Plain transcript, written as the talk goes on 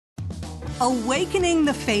Awakening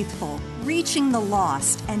the faithful, reaching the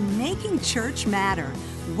lost, and making church matter.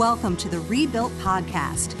 Welcome to the Rebuilt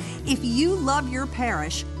Podcast. If you love your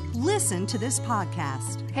parish, listen to this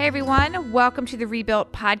podcast. Hey everyone, welcome to the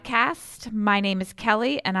Rebuilt Podcast. My name is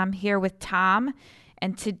Kelly and I'm here with Tom.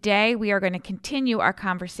 And today we are going to continue our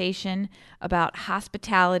conversation about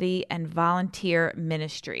hospitality and volunteer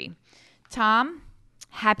ministry. Tom,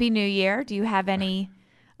 Happy New Year. Do you have any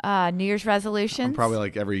New Year's resolutions? I'm probably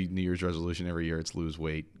like every New Year's resolution every year. It's lose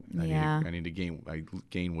weight. I need to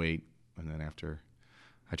gain weight, and then after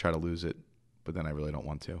I try to lose it, but then I really don't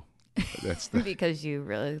want to. That's because you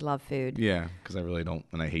really love food. Yeah, because I really don't,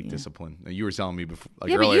 and I hate discipline. And you were telling me before,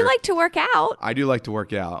 earlier, but you like to work out. I do like to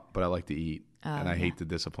work out, but I like to eat, and I hate the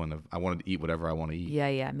discipline of I wanted to eat whatever I want to eat.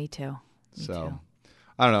 Yeah, me too. Me too.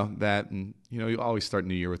 I don't know that, and you always start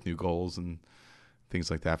New Year with new goals and things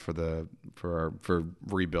like that for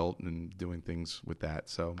Rebuilt and doing things with that.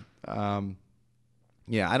 So, I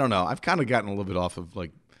don't know. I've kind of gotten a little bit off of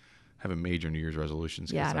like having major New Year's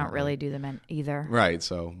resolutions. Yeah, I don't really do them either. Right.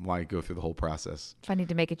 So why go through the whole process? If I need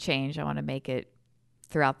to make a change, I want to make it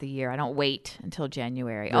throughout the year. I don't wait until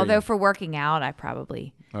January. Although for working out,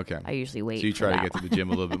 I usually wait. So you try to get to the gym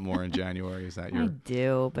a little bit more in January. Is that your? I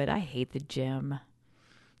do, but I hate the gym.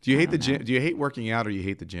 Do you hate the gym? Do you hate working out or you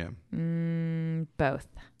hate the gym? Both.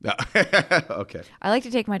 Okay. I like to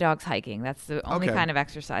take my dogs hiking. That's the only kind of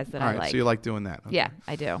exercise that I like. So you like doing that? Okay. Yeah,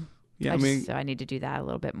 I do. Yeah, so I need to do that a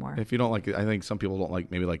little bit more. If you don't like it, I think some people don't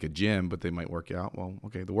like a gym, but they might work out. Well,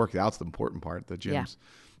 okay, the workout's the important part. The gym's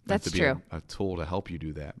that's true. A tool to help you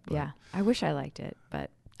do that. But. Yeah, I wish I liked it, but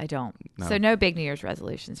I don't. No. So no big New Year's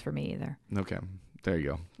resolutions for me either. Okay, there you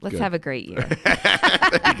go. Let's have a great year.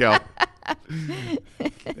 There you go.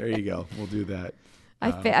 There you go. We'll do that.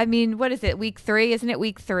 I mean, what is it? Week 3? Isn't it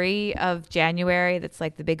week 3 of January? That's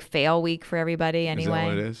like the big fail week for everybody anyway. Is that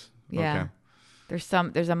what it is? Yeah.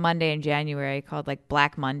 Okay. There's a Monday in January called like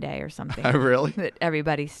Black Monday or something. Really? That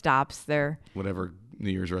everybody stops their whatever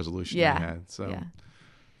New Year's resolution they had. So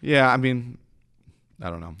I mean, I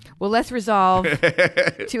don't know. Well, let's resolve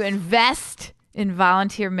to invest in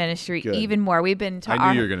volunteer ministry even more. We've been talking.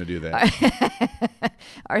 I knew you were going to do that.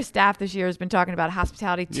 Our staff this year has been talking about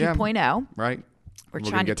hospitality 2.0. Right. We're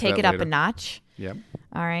trying to take it up a notch. Yep.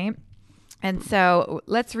 All right. And so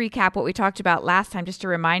let's recap what we talked about last time, just to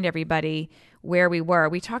remind everybody where we were.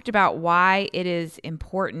 We talked about why it is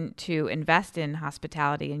important to invest in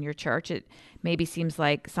hospitality in your church. It maybe seems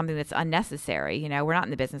like something that's unnecessary. We're not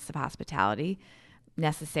in the business of hospitality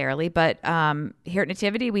necessarily, but here at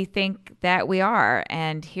Nativity, we think that we are.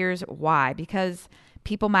 And here's why. Because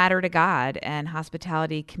people matter to God, and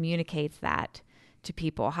hospitality communicates that to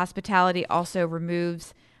people. Hospitality also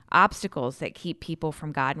removes obstacles that keep people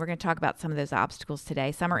from God. And we're going to talk about some of those obstacles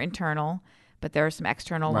today. Some are internal, but there are some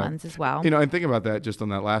external ones as well. And think about that just on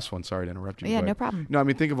that last one. Sorry to interrupt you. Yeah, no problem. No, I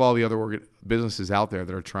mean, think of all the other businesses out there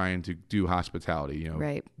that are trying to do hospitality,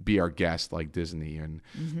 be our guest like Disney. And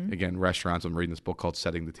again, restaurants. I'm reading this book called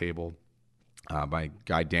Setting the Table by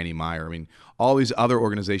guy Danny Meyer. I mean, all these other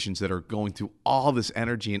organizations that are going through all this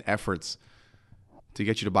energy and efforts to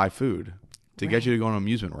get you to buy food, to get you to go on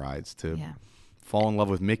amusement rides, to fall in love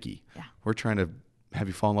with Mickey. Yeah. We're trying to have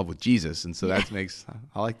you fall in love with Jesus, and so that makes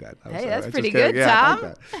I like that. Hey, that's pretty good, Tom. I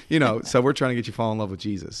like that. So we're trying to get you fall in love with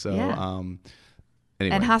Jesus. So anyway.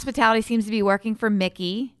 And hospitality seems to be working for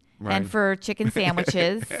Mickey and for chicken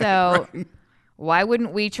sandwiches. So why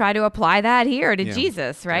wouldn't we try to apply that here to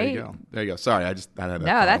Jesus, right? There you go. Sorry, I had that.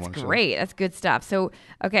 No, that's great. That's good stuff. So,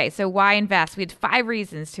 so why invest? We had 5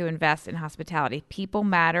 reasons to invest in hospitality. People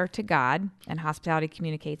matter to God, and hospitality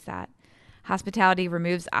communicates that. Hospitality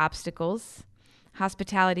removes obstacles.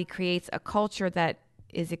 Hospitality creates a culture that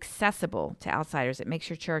is accessible to outsiders. It makes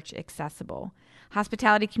your church accessible.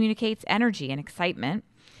 Hospitality communicates energy and excitement,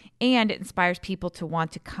 and it inspires people to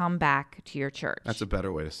want to come back to your church. That's a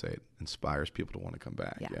better way to say it. Inspires people to want to come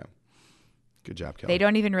back. Yeah. Good job, Kelly. They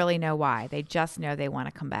don't even really know why. They just know they want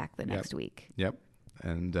to come back the next week. Yep.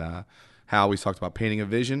 And Hal, we talked about painting a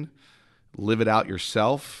vision, live it out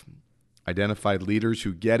yourself, identified leaders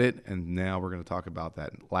who get it, and now we're going to talk about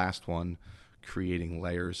that last one, creating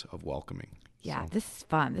layers of welcoming. Yeah, this is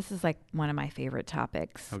fun. This is like one of my favorite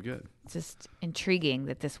topics. Oh, good. It's just intriguing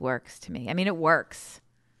that this works to me. I mean, it works,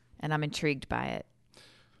 and I'm intrigued by it.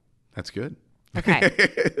 That's good. Okay.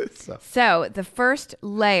 So the first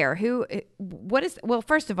layer,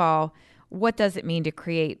 first of all, what does it mean to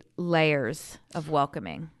create layers of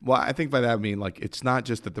welcoming? Well, I think by that I mean, like, it's not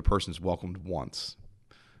just that the person's welcomed once,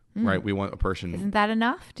 right? We want a person. Isn't that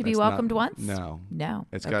enough to be welcomed once? No.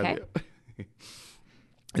 It's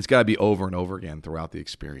got to be over and over again throughout the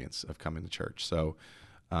experience of coming to church. So,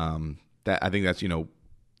 I think that's,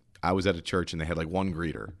 I was at a church and they had like one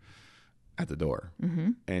greeter at the door,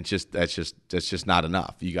 and that's just not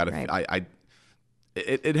enough. You got to. Right.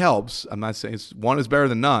 It helps. I'm not saying one is better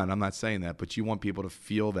than none. I'm not saying that, but you want people to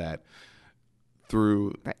feel that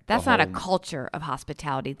through. Right. That's not a culture of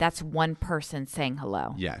hospitality. That's one person saying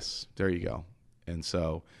hello. Yes, there you go. And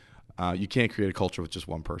so you can't create a culture with just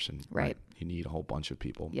one person. Right. You need a whole bunch of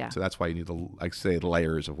people. Yeah. So that's why you need the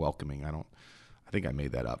layers of welcoming. I think I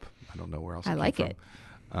made that up. I don't know where else. I like it.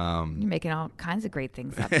 You're making all kinds of great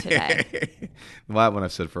things up today. Well, that one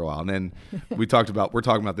I've said for a while. And then we're talking about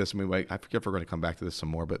this. I forget if we're going to come back to this some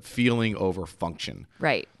more, but feeling over function.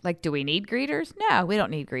 Right. Like, do we need greeters? No, we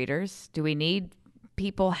don't need greeters. Do we need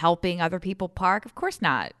people helping other people park? Of course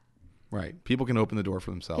not. Right. People can open the door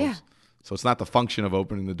for themselves. Yeah. So it's not the function of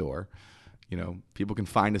opening the door. People can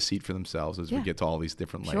find a seat for themselves as we get to all these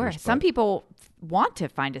different layers. Sure. Some people want to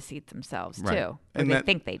find a seat themselves too. Or and they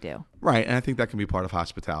think they do. Right. And I think that can be part of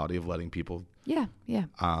hospitality, of letting people. Yeah. Yeah.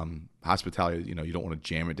 Hospitality, you don't want to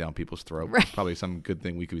jam it down people's throat. Right. It's probably some good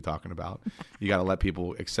thing we could be talking about. You got to let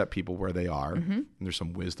people accept people where they are. And there's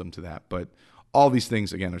some wisdom to that. But all these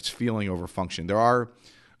things, again, it's feeling over function.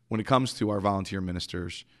 When it comes to our volunteer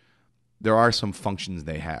ministers, there are some functions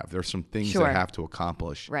they have. There's some things they have to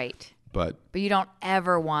accomplish. Right. But you don't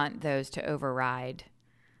ever want those to override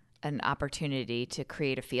an opportunity to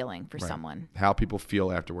create a feeling for someone. How people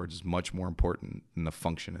feel afterwards is much more important than the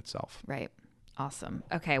function itself. Right. Awesome.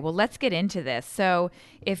 Okay, well, let's get into this. So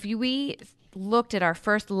if we looked at our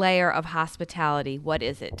first layer of hospitality, what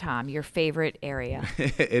is it, Tom? Your favorite area?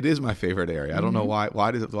 It is my favorite area. I don't know why.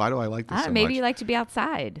 Why do I like this so much? Maybe you like to be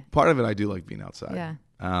outside. Part of it, I do like being outside.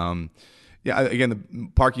 Yeah. Again, the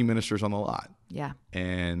parking ministers on the lot. Yeah.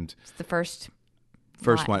 And it's the first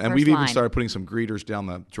one. And we've even started putting some greeters down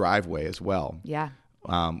the driveway as well. Yeah.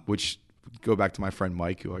 Which go back to my friend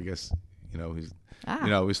Mike, who I guess, he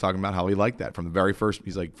was talking about how he liked that from the very first.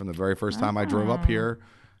 He's like, from the very first time I drove up here,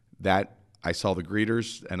 that I saw the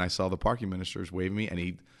greeters and I saw the parking ministers waving me,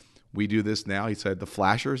 and we do this now. He said the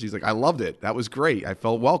flashers. He's like, I loved it. That was great. I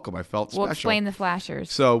felt welcome. I felt special. Well, explain the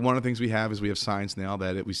flashers. So one of the things we have signs now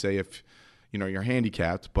that we say if you're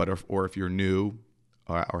handicapped, or if you're new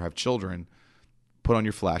or have children, put on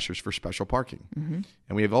your flashers for special parking. And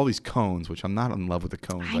we have all these cones, which I'm not in love with the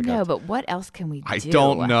cones. I know, but what else can we do? I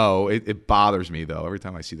don't know. It bothers me, though, every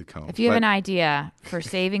time I see the cones. If you have an idea for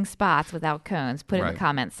saving spots without cones, put it in the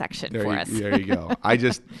comments section for us. There you go.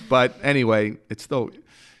 But anyway, it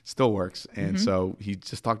still works. And so he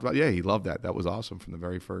just talked about, he loved that. That was awesome from the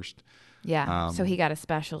very first. Yeah. So he got a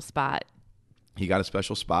special spot. He got a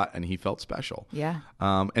special spot, and he felt special. Yeah.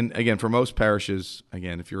 And again, for most parishes,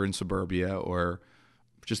 if you're in suburbia or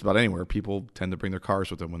just about anywhere, people tend to bring their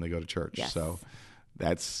cars with them when they go to church. Yes. So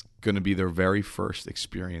that's going to be their very first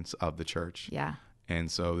experience of the church. Yeah. And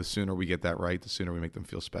so the sooner we get that right, the sooner we make them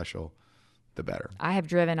feel special, the better. I have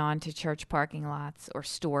driven onto church parking lots or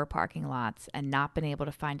store parking lots and not been able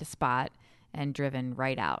to find a spot and driven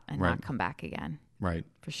right out and not come back again. Right.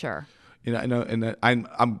 For sure. I know, and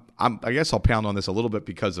I guess I'll pound on this a little bit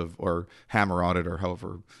or hammer on it, or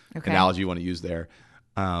however analogy you want to use there.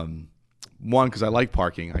 One, because I like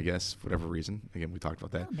parking, I guess, for whatever reason. Again, we talked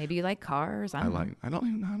about that. Well, maybe you like cars. I don't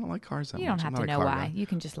like cars that much. You don't have to know why. You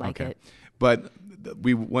can just like it. But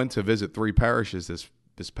we went to visit 3 parishes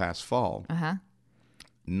this past fall.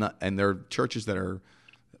 And they're churches that are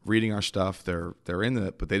reading our stuff. They're in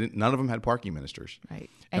it, but none of them had parking ministers. Right.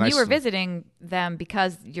 And you were visiting them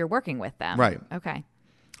because you're working with them. Right. Okay.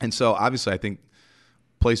 And so obviously I think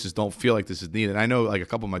places don't feel like this is needed. I know like a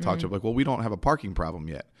couple of my talks are like, well, we don't have a parking problem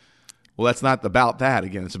yet. Well, that's not about that.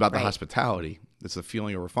 Again, it's about the hospitality. It's the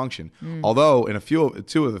feeling over function. Although in 2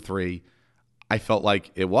 of the 3, I felt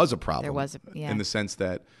like it was a problem. There was, in the sense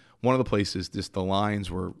that one of the places, the lines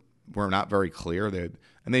were not very clear.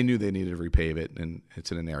 And they knew they needed to repave it, and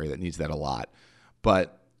it's in an area that needs that a lot.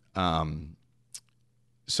 But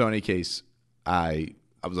so in any case, I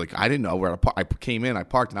was like, I didn't know where to park. I came in, I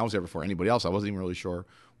parked, and I was there before anybody else. I wasn't even really sure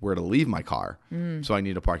where to leave my car. So I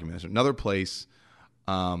needed a parking minister. Another place,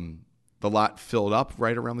 the lot filled up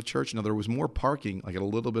right around the church. Now, there was more parking, like at a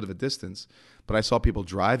little bit of a distance, but I saw people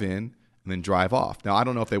drive in and then drive off. Now, I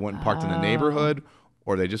don't know if they went and parked in the neighborhood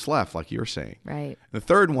or they just left, like you were saying. Right. The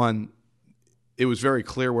third one, it was very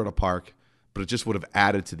clear where to park, but it just would have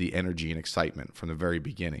added to the energy and excitement from the very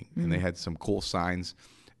beginning. And they had some cool signs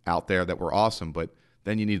out there that were awesome, but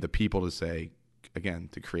then you need the people to say, again,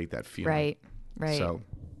 to create that feeling. Right. So,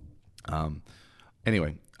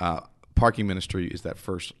 anyway, parking ministry is that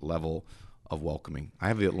first level of welcoming. I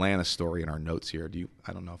have the Atlanta story in our notes here.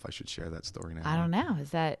 I don't know if I should share that story now. I don't know. Is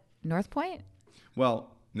that North Point?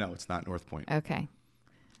 Well, No, it's not North Point. Okay.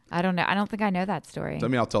 I don't know. I don't think I know that story. I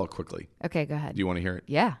mean, I'll tell it quickly. Okay, go ahead. Do you want to hear it?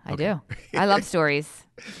 Yeah, I do. I love stories.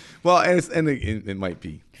 Well, and it might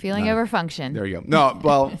be. Feeling over function. There you go. No,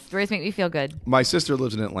 well. Stories make me feel good. My sister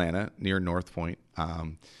lives in Atlanta near North Point.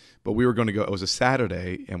 But we were going to go, it was a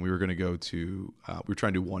Saturday, and we were going to go to, we were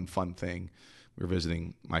trying to do one fun thing. We were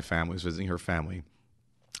visiting, my family was visiting her family.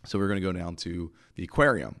 So we were going to go down to the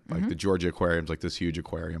aquarium, like the Georgia Aquarium's like this huge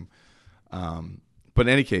aquarium. But in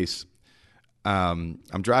any case, I'm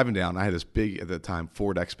driving down. I had this big, at the time,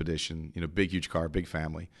 Ford Expedition, big, huge car, big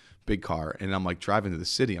family, big car. And I'm like driving to the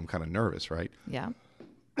city. I'm kind of nervous, right? Yeah.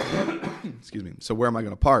 Excuse me. So where am I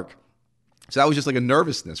going to park? So that was just like a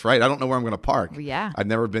nervousness, right? I don't know where I'm going to park. Yeah. I'd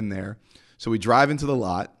never been there. So we drive into the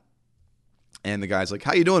lot, and the guy's like,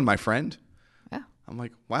 "How you doing, my friend?" Yeah. I'm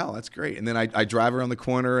like, "Wow, that's great." And then I drive around the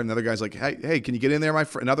corner, and another guy's like, "Hey, can you get in there, my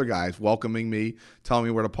friend?" Another guy's welcoming me, telling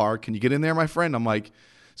me where to park. "Can you get in there, my friend?" I'm like,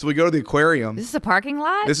 so we go to the aquarium. This is a parking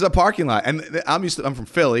lot? This is a parking lot. And I'm from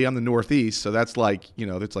Philly. I'm the Northeast. So that's like,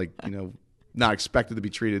 not expected to be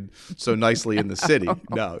treated so nicely in the city.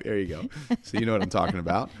 No, there you go. So you know what I'm talking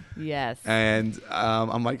about. Yes. And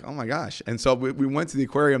I'm like, oh my gosh. And so we went to the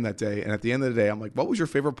aquarium that day. And at the end of the day, I'm like, what was your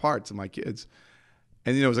favorite part to my kids?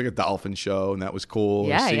 And, it was like a dolphin show, and that was cool.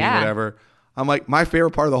 Yeah, seeing yeah. whatever. I'm like, my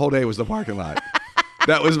favorite part of the whole day was the parking lot.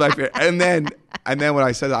 That was my favorite. And then when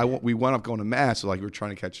I said we wound up going to mass, so like we were trying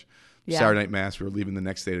to catch Saturday night mass. We were leaving the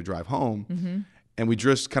next day to drive home, and we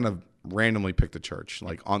just kind of randomly picked a church,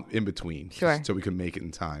 like in between, so we could make it in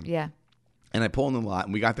time. Yeah. And I pull in the lot,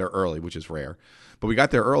 and we got there early, which is rare, but we got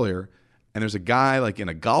there earlier, and there's a guy like in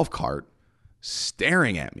a golf cart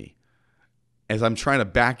staring at me as I'm trying to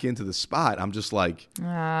back into the spot. I'm just like,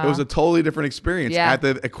 it was a totally different experience at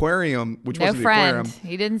the aquarium, which wasn't the aquarium.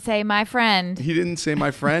 He didn't say my friend. He didn't say my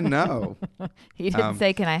friend, no. He didn't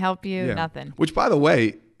say, can I help you? Yeah. Nothing. Which, by the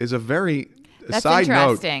way, is a very That's side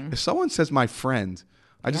interesting. note. If someone says my friend,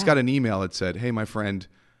 I just got an email that said, hey, my friend.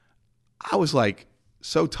 I was like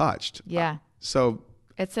so touched. Yeah. So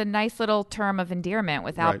it's a nice little term of endearment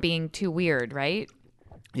without being too weird, right?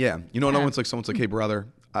 Yeah. No one's like, someone's like, hey, brother.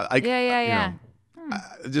 Yeah.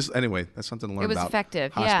 Just anyway, that's something to learn about. It was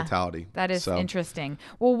effective. Hospitality. Yeah. That is interesting.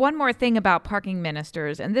 Well, one more thing about parking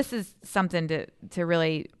ministers, and this is something to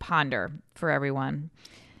really ponder for everyone,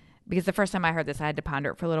 because the first time I heard this, I had to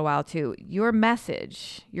ponder it for a little while too. Your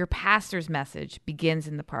message, your pastor's message, begins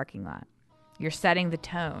in the parking lot. You're setting the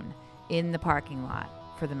tone in the parking lot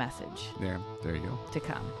for the message. There you go. To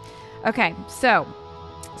come. Okay, so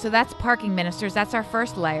that's parking ministers. That's our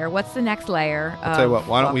first layer. What's the next layer? I'll tell you what,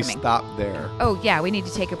 why don't we stop there? Oh, yeah, we need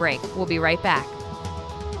to take a break. We'll be right back.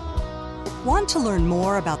 Want to learn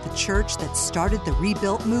more about the church that started the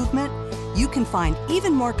Rebuilt movement? You can find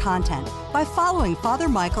even more content by following Father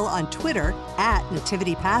Michael on Twitter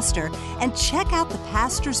 @NativityPastor, and check out the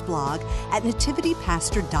pastor's blog at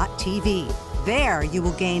nativitypastor.tv. There, you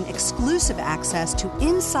will gain exclusive access to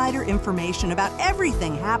insider information about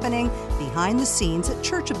everything happening behind the scenes at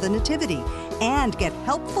Church of the Nativity, and get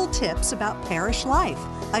helpful tips about parish life.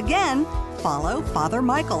 Again, follow Father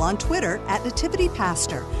Michael on Twitter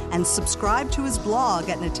 @NativityPastor and subscribe to his blog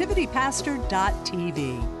at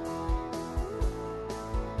nativitypastor.tv.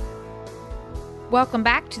 Welcome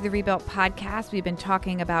back to the Rebuilt Podcast. We've been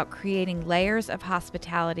talking about creating layers of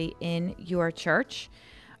hospitality in your church.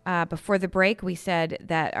 Before the break, we said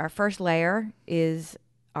that our first layer is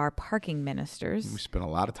our parking ministers. We spent a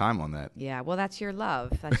lot of time on that. Yeah, well, that's your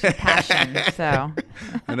love. That's your passion. So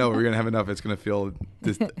I know we're going to have enough. It's going to feel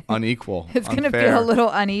just unequal. It's going to feel a little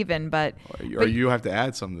uneven, but you have to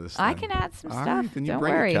add some to this. I can add some stuff. Right, then you Don't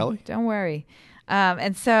bring worry. it, Kelly. Don't worry.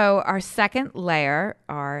 And so our second layer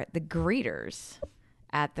are the greeters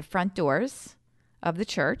at the front doors of the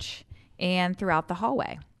church and throughout the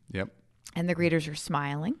hallway. Yep. And the greeters are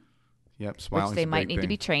smiling. Yep, smiling. Which they might need to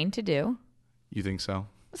be trained to do. You think so?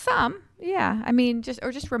 Some, yeah. I mean,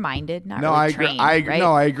 just reminded, not really I agree. trained. Right?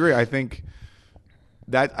 No, I agree. I think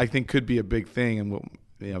that could be a big thing, and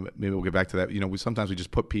maybe we'll get back to that. Sometimes we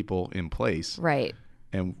just put people in place, right,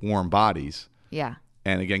 and warm bodies. Yeah.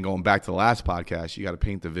 And again, going back to the last podcast, you got to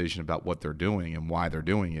paint the vision about what they're doing and why they're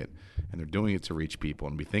doing it, and they're doing it to reach people,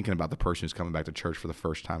 and be thinking about the person who's coming back to church for the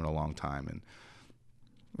first time in a long time, and.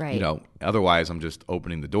 Right. Otherwise I'm just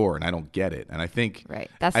opening the door and I don't get it. And I think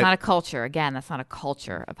that's not a culture. Again, that's not a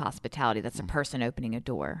culture of hospitality. That's a person opening a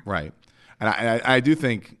door. Right. And I do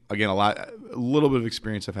think, again, a little bit of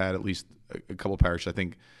experience I've had, at least a couple of parishes. I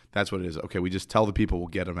think that's what it is. Okay, we just tell the people, we'll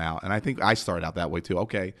get them out. And I think I started out that way too.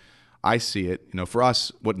 Okay, I see it. For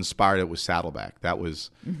us, what inspired it was Saddleback. That was,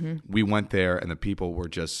 we went there and the people were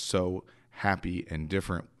just so happy and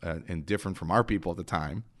different from our people at the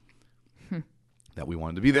time that we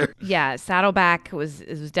wanted to be there. Yeah, Saddleback was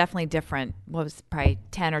definitely different. What was probably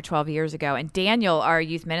 10 or 12 years ago. And Daniel, our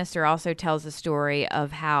youth minister, also tells the story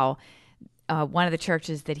of how one of the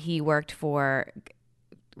churches that he worked for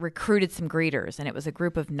recruited some greeters, and it was a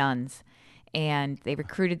group of nuns. And they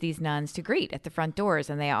recruited these nuns to greet at the front doors,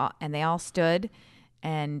 and they all stood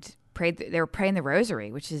and prayed. They were praying the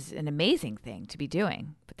rosary, which is an amazing thing to be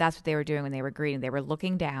doing. But that's what they were doing when they were greeting. They were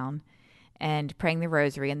looking down and praying the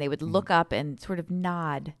rosary, and they would look up and sort of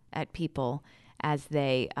nod at people as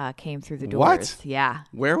they came through the doors. What? Yeah.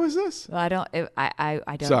 Where was this? Well, I don't know.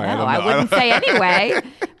 I wouldn't say anyway,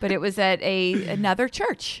 but it was at another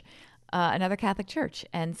church, another Catholic church.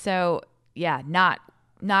 And so, yeah,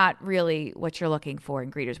 not really what you're looking for in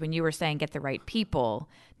greeters. When you were saying get the right people,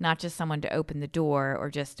 not just someone to open the door or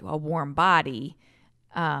just a warm body,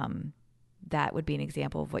 that would be an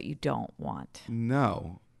example of what you don't want.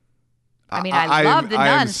 No. I mean, I love the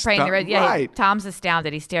nuns praying the rosary. Yeah, right. Tom's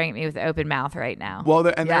astounded. He's staring at me with open mouth right now. Well,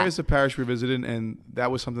 there is a parish we visited, and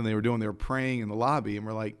that was something they were doing. They were praying in the lobby, and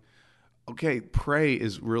we're like, okay, pray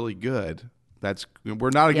is really good.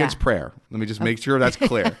 We're not against prayer. Let me just make sure that's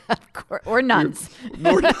clear. Or nuns.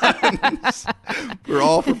 We're nuns. We're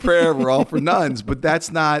all for prayer. We're all for nuns. But that's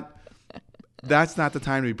not the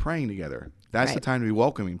time to be praying together. That's the time to be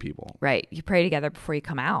welcoming people. Right. You pray together before you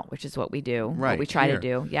come out, which is what we do. Right. What we try to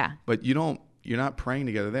do. Yeah. But you're not praying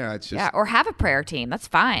together there. That's just or have a prayer team. That's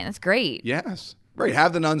fine. That's great. Yes. Right.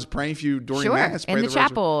 Have the nuns praying for you during Mass. In the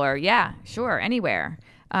chapel or anywhere.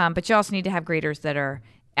 But you also need to have greeters that are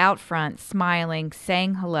out front, smiling,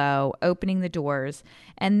 saying hello, opening the doors.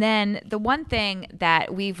 And then the one thing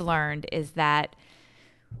that we've learned is that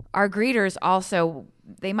our greeters also,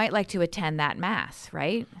 they might like to attend that Mass,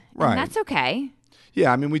 right? Right. And that's okay.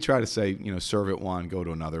 Yeah, I mean, we try to say, serve at one, go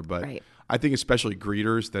to another. But I think especially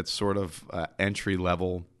greeters, that's sort of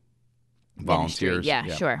entry-level volunteers. Yeah,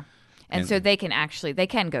 sure. And so they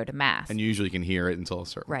can go to Mass. And you usually can hear it until a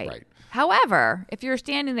certain right. However, if you're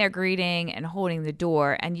standing there greeting and holding the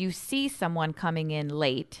door and you see someone coming in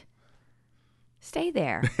late, stay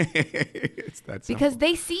there. Because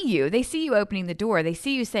they see you. They see you opening the door. They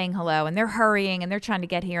see you saying hello, and they're hurrying, and they're trying to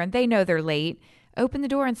get here, and they know they're late. Open the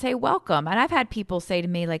door and say welcome. And I've had people say to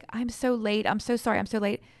me, like, I'm so late. I'm so sorry. I'm so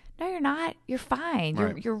late. No, you're not. You're fine.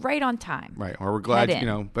 Right. You're right on time. Right. Or we're glad,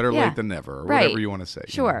 better late than never, or whatever you want to say.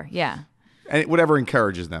 Sure. Yeah. And whatever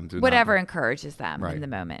encourages them to. Whatever encourages them in the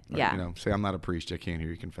moment. Right. Yeah. Say, I'm not a priest. I can't hear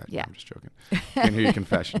your confession. Yeah. I'm just joking. I can't hear your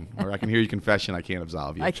confession. Or I can hear your confession. I can't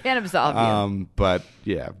absolve you. I can't absolve you. But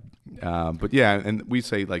yeah. And we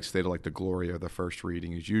say, stay to the Gloria, the first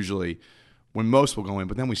reading is usually when most will go in,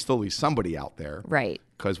 but then we still leave somebody out there. Right.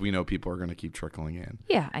 Because we know people are going to keep trickling in.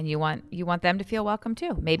 Yeah, and you want them to feel welcome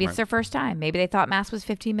too. Maybe it's their first time. Maybe they thought Mass was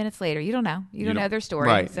 15 minutes later. You don't know. You don't know their story.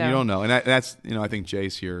 Right. So. You don't know. And that's, I think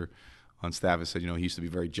Jace here on staff has said, he used to be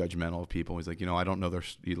very judgmental of people. He's like, I don't know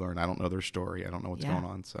I don't know their story. I don't know what's going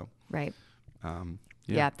on. So. Right.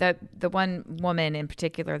 Yeah. The one woman in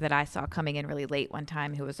particular that I saw coming in really late one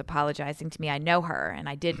time who was apologizing to me, I know her, and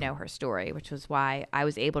I did know her story, which was why I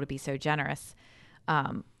was able to be so generous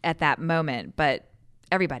at that moment. But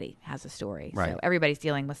everybody has a story. Right. So everybody's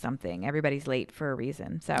dealing with something. Everybody's late for a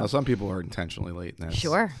reason. So now, some people are intentionally late. And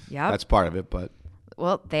sure. Yeah. That's part of it, but.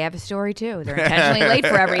 Well, they have a story too. They're intentionally late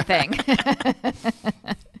for everything.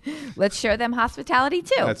 Let's show them hospitality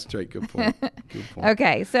too. That's straight. Good point.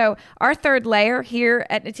 Okay, so our third layer here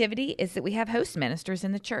at Nativity is that we have host ministers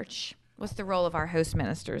in the church. What's the role of our host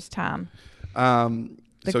ministers, Tom?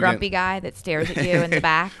 The grumpy guy that stares at you in the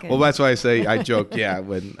back. Well, that's why I joke. Yeah,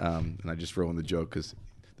 when and I just ruined the joke because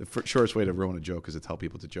the shortest way to ruin a joke is to tell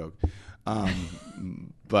people to joke.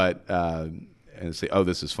 And say, "Oh,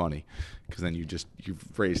 this is funny," because then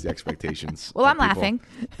you've raised the expectations. Well, I'm laughing.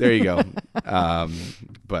 There you go.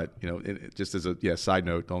 But just as a side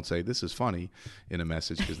note, don't say this is funny in a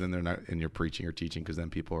message because then they're not in your preaching or teaching because then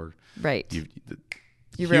people are right. You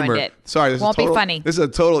humor, ruined it. Sorry, this won't be funny. This is a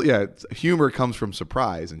total. Yeah, humor comes from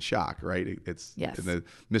surprise and shock, right? It's in the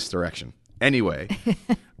misdirection. Anyway,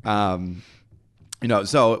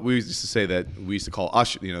 so we used to say that we used to call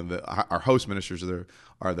usher. Our host ministers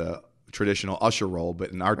are the traditional usher role,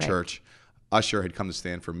 but in our church, usher had come to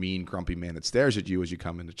stand for mean, grumpy man that stares at you as you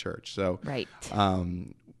come into church. So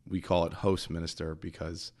we call it host minister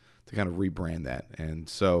because to kind of rebrand that.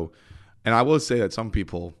 And I will say that some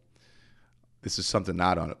people, this is something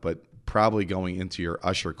not on it, but probably going into your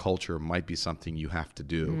usher culture might be something you have to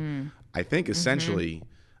do. I think essentially,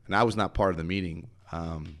 and I was not part of the meeting,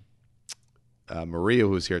 Maria, who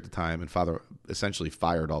was here at the time, and Father essentially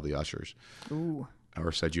fired all the ushers. Ooh.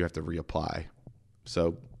 or said you have to reapply.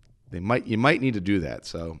 So you might need to do that.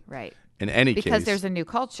 So right. In any case, because there's a new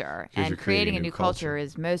culture, and creating a new culture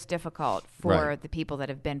is most difficult for the people that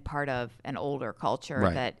have been part of an older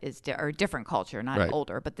culture that is or different culture, not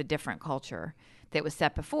older, but the different culture that was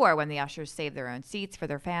set before, when the ushers saved their own seats for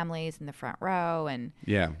their families in the front row and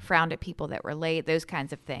frowned at people that were late, those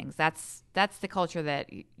kinds of things. That's the culture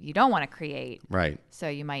that you don't want to create. Right. So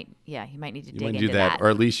you might need to dig into do that. Or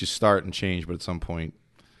at least you start and change, but at some point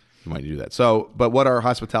you might do that. So, but what our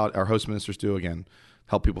host ministers do, again,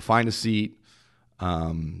 help people find a seat.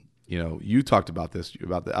 You talked about this,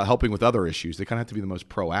 about helping with other issues. They kind of have to be the most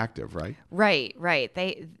proactive, right? Right.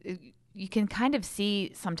 You can kind of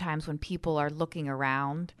see sometimes when people are looking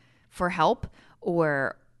around for help,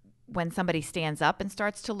 or when somebody stands up and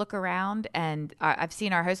starts to look around, and I've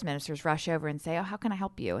seen our host ministers rush over and say, "Oh, how can I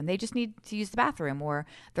help you?" And they just need to use the bathroom, or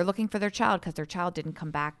they're looking for their child because their child didn't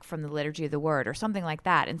come back from the liturgy of the word, or something like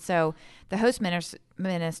that. And so the host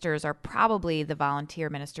ministers are probably the volunteer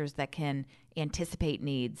ministers that can anticipate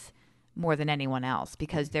needs more than anyone else,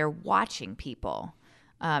 because they're watching people.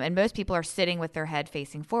 And most people are sitting with their head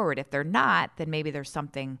facing forward. If they're not, then maybe there's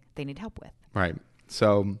something they need help with. Right.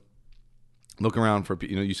 So look around for,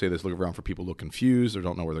 you say this, look around for people who look confused or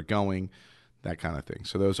don't know where they're going, that kind of thing.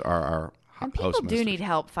 So those are our And people do need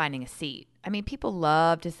help finding a seat. I mean, people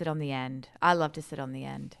love to sit on the end. I love to sit on the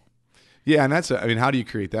end. Yeah, and how do you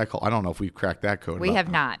create that code? I don't know if we've cracked that code. We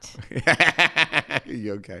have not.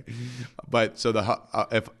 Okay. But so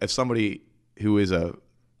if somebody who is an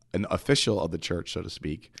official of the church, so to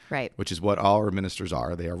speak, right, which is what all our ministers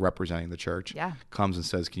are, they are representing the church, comes and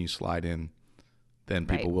says, "Can you slide in?" Then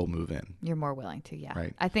people will move in. You're more willing to,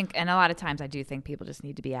 Right. I think, and a lot of times I do think people just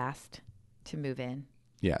need to be asked to move in.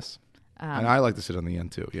 Yes. And I like to sit on the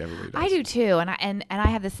end too. Yeah, everybody does. I do too, and I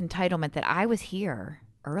have this entitlement that I was here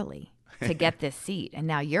early to get this seat, and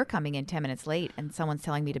now you're coming in 10 minutes late, and someone's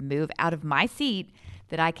telling me to move out of my seat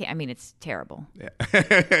that I can't. I mean, it's terrible. Yeah.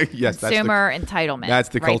 Yes, consumer entitlement. That's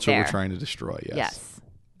the culture we're trying to destroy. Yes.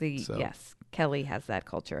 Yes. Kelly has that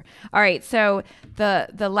culture. All right. So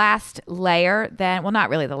the last layer, then, well,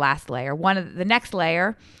 not really the last layer. The next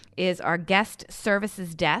layer is our guest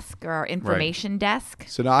services desk, or our information desk.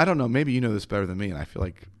 So now I don't know. Maybe you know this better than me, and I feel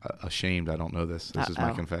like ashamed I don't know this. This is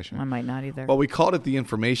my confession. I might not either. Well, we called it the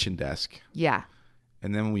information desk. Yeah.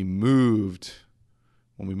 And then when we moved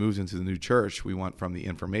into the new church, we went from the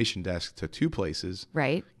information desk to two places.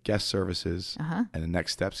 Right. Guest services and a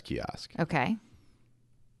Next Steps kiosk. Okay.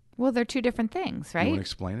 Well, they're two different things, right? You want to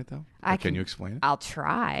explain it, though? Can you explain it? I'll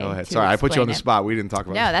try. Go ahead. Sorry, I put you on the spot. We didn't talk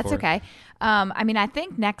about this before. No, that's okay. I mean, I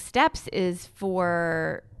think Next Steps is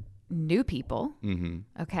for new people,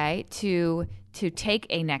 okay, to take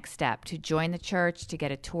a next step, to join the church, to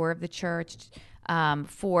get a tour of the church.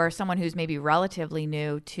 For someone who's maybe relatively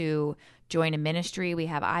new, to join a ministry. We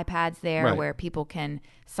have iPads there where people can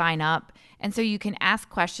sign up. And so you can ask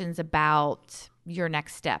questions about your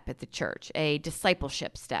next step at the church, a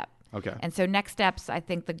discipleship step. Okay. And so Next Steps, I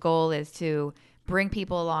think the goal is to bring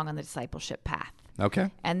people along on the discipleship path. Okay.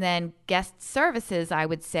 And then guest services, I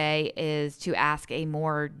would say, is to ask a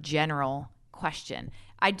more general question.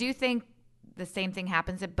 I do think the same thing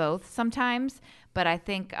happens at both sometimes, but I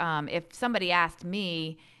think if somebody asked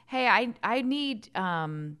me, hey, I need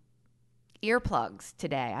earplugs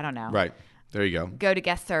today, I don't know. Right. There you go. Go to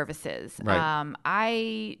guest services. Right.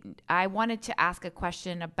 I wanted to ask a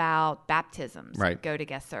question about baptisms. Right. Go to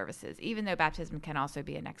guest services, even though baptism can also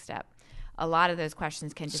be a next step. A lot of those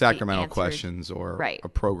questions can just sacramental be answered. questions, or a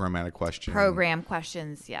programmatic question. Program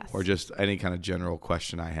questions, yes. Or just any kind of general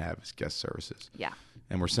question I have is guest services. Yeah.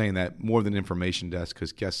 And we're saying that more than information desk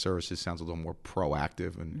because guest services sounds a little more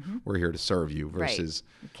proactive, and we're here to serve you versus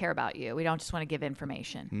we care about you. We don't just want to give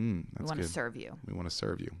information. We want to serve you. We want to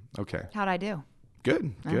serve you. Okay. How'd I do?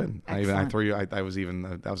 Good. I threw you. That was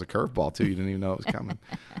a curveball too. You didn't even know it was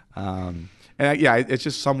coming. It's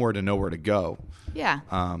just somewhere to know where to go. Yeah.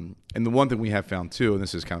 And the one thing we have found too, and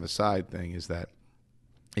this is kind of a side thing, is that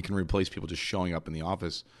it can replace people just showing up in the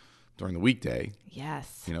office during the weekday.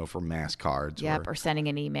 Yes. For mass cards. Yep. Or sending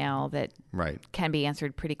an email that can be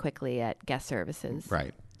answered pretty quickly at guest services.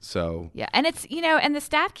 Right. So. Yeah. And it's, and the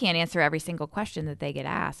staff can't answer every single question that they get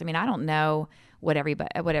asked. I mean, I don't know what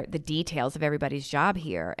the details of everybody's job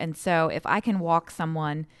here. And so if I can walk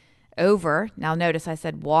someone over, now notice I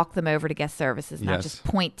said walk them over to guest services, not just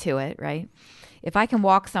point to it, right? If I can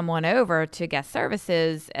walk someone over to guest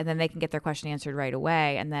services and then they can get their question answered right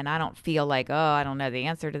away, and then I don't feel like, oh, I don't know the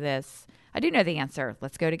answer to this. I do know the answer.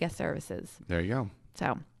 Let's go to guest services. There you go.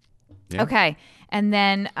 So, okay. And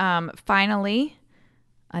then finally,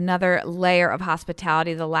 Another layer of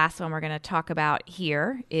hospitality, the last one we're going to talk about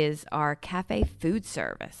here, is our cafe food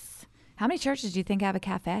service. How many churches do you think have a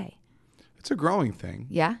cafe? It's a growing thing.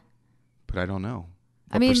 Yeah? But I don't know.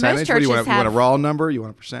 I mean, percentage? most churches you want a raw number? You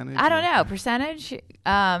want a percentage? I don't know. Percentage? No.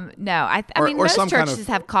 I mean, most churches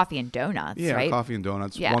have coffee and donuts, right? Yeah, coffee and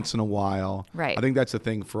donuts once in a while. Right. I think that's the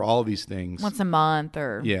thing for all of these things. Once a month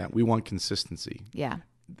or... Yeah, we want consistency. Yeah.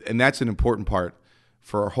 And that's an important part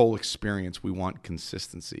for our whole experience. We want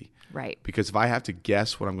consistency. Right. Because if I have to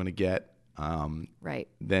guess what I'm going to get,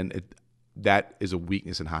 then that is a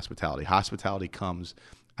weakness in hospitality. Hospitality comes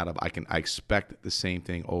out of I expect the same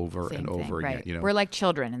thing over and over again. Right. You know, we're like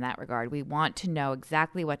children in that regard. We want to know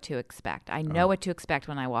exactly what to expect. I know what to expect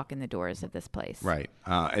when I walk in the doors of this place. Right.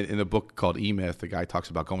 In a book called E-Myth, the guy talks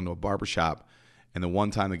about going to a barbershop, and the one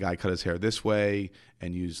time the guy cut his hair this way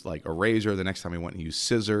and used like a razor, the next time he went and used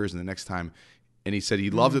scissors, and the next time, and he said he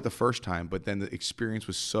loved it the first time, but then the experience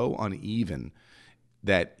was so uneven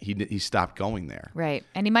that he stopped going there. Right.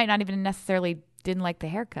 And he might not even necessarily didn't like the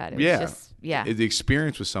haircut. It was just, the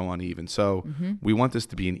experience was so uneven. So we want this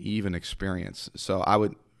to be an even experience. So I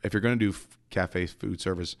would, if you're going to do cafe food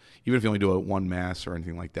service, even if you only do it one mass or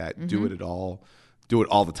anything like that, do it all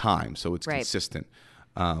the time. So it's consistent.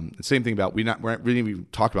 The same thing about, we didn't even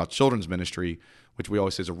talk about children's ministry, which we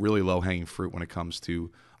always say is a really low hanging fruit when it comes to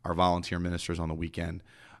our volunteer ministers on the weekend.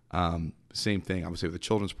 Same thing, obviously, with the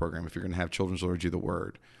children's program. If you're going to have children's liturgy of the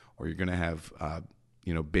word, or you're going to have,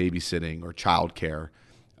 babysitting or childcare,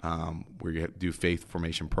 where you do faith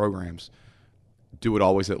formation programs, do it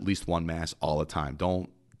always at least one mass all the time.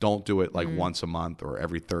 Don't do it like once a month or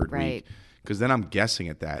every third week, because then I'm guessing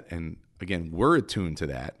at that. And again, we're attuned to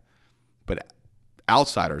that, but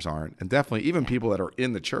outsiders aren't, and definitely even people that are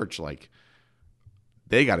in the church, like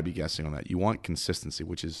they got to be guessing on that. You want consistency,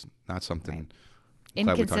 which is not something. Right.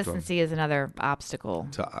 Inconsistency is another obstacle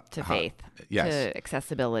to faith, to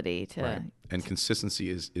accessibility, to and consistency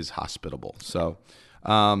is hospitable. So,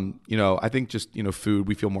 I think just food.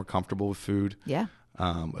 We feel more comfortable with food. Yeah.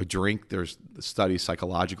 A drink. There's studies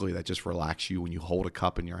psychologically that just relax you when you hold a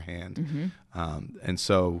cup in your hand, and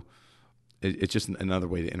so it's just another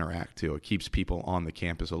way to interact too. It keeps people on the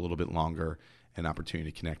campus a little bit longer. An opportunity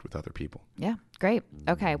to connect with other people. Yeah, great.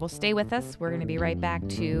 Okay, well, stay with us. We're going to be right back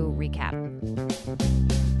to recap.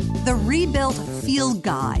 The Rebuilt Field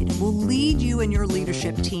Guide will lead you and your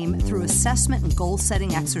leadership team through assessment and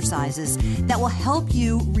goal-setting exercises that will help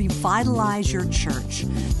you revitalize your church.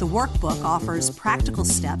 The workbook offers practical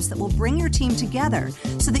steps that will bring your team together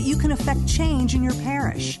so that you can affect change in your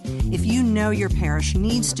parish. If you know your parish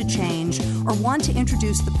needs to change or want to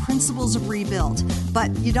introduce the principles of Rebuilt,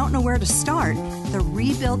 but you don't know where to start, the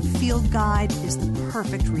Rebuilt Field Guide is the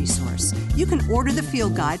perfect resource. You can order the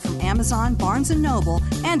Field Guide from Amazon, Barnes & Noble,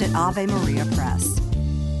 and at Ave Maria Press.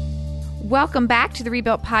 Welcome back to the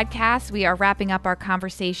Rebuilt Podcast. We are wrapping up our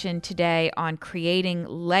conversation today on creating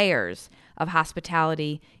layers of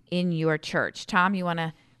hospitality in your church. Tom, you want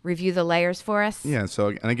to review the layers for us? Yeah, so,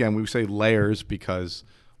 and again, we say layers because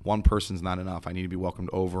one person's not enough. I need to be welcomed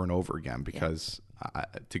over and over again because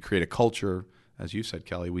to create a culture, as you said,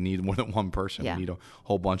 Kelly, we need more than one person. We need a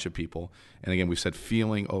whole bunch of people. And again, we've said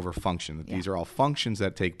feeling over function. That these are all functions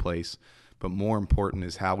that take place, but more important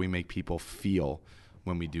is how we make people feel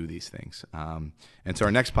when we do these things. And so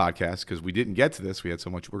our next podcast, because we didn't get to this, we had so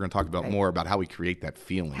much, we're going to talk about more about how we create that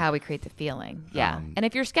feeling. How we create the feeling, and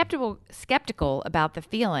if you're skeptical about the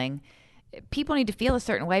feeling, people need to feel a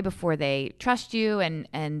certain way before they trust you, and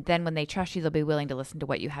then when they trust you, they'll be willing to listen to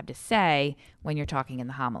what you have to say when you're talking in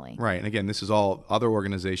the homily. Right, and again, this is all other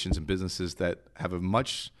organizations and businesses that have a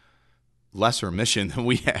much lesser mission than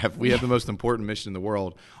we have. We have the most important mission in the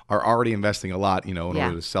world, are already investing a lot, in order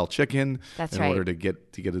to sell chicken, order to get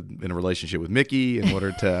in a relationship with Mickey, in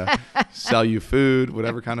order to sell you food,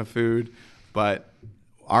 whatever kind of food. But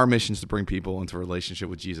our mission is to bring people into a relationship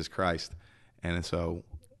with Jesus Christ. And so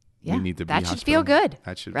we need to be that should feel good.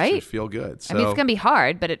 That should feel good. So, I mean, it's going to be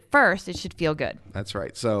hard, but at first it should feel good. That's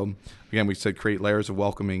right. So again, we said create layers of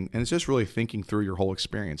welcoming, and it's just really thinking through your whole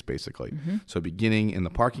experience, basically. So beginning in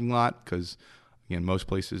the parking lot, because again, most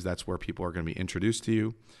places that's where people are going to be introduced to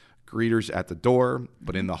you. Greeters at the door,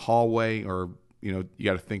 but in the hallway, or you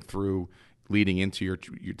got to think through leading into your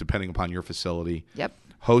depending upon your facility. Yep.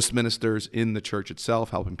 Host ministers in the church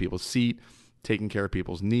itself, helping people seat, taking care of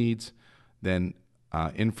people's needs. Then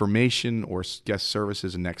information or guest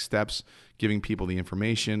services and next steps, giving people the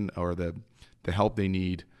information or the help they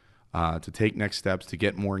need to take next steps, to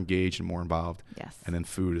get more engaged and more involved. Yes. And then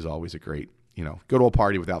food is always a great, go to a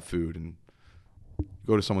party without food and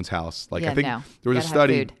go to someone's house. Like I think there was a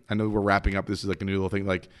study, I know we're wrapping up, this is like a new little thing,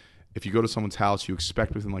 like if you go to someone's house, you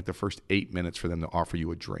expect within like the first 8 minutes for them to offer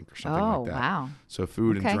you a drink or something like that. Oh, wow. So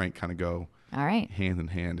food and drink kind of go all right hand in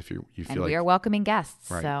hand. If you feel and like we are welcoming guests.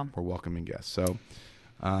 Right, so we're welcoming guests. So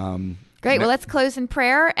great. Well, let's close in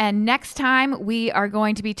prayer. And next time we are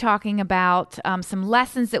going to be talking about some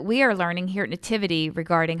lessons that we are learning here at Nativity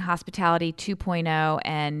regarding Hospitality 2.0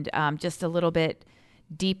 and just a little bit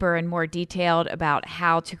deeper and more detailed about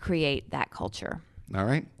how to create that culture. All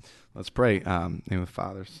right. Let's pray. In the name of the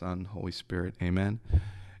Father, Son, Holy Spirit. Amen.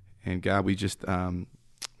 And God, we just, again,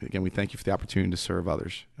 we thank you for the opportunity to serve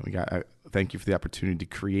others. And I thank you for the opportunity to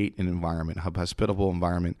create an environment, a hospitable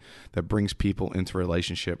environment that brings people into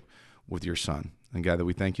relationship with your Son. And God, that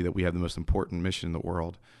we thank you that we have the most important mission in the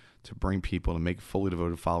world to bring people to make fully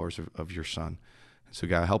devoted followers of your Son. And so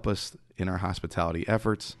God, help us in our hospitality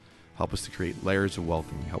efforts. Help us to create layers of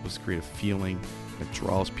welcoming. Help us to create a feeling that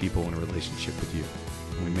draws people in a relationship with you.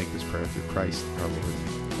 And we make this prayer through Christ our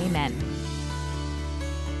Lord. Amen.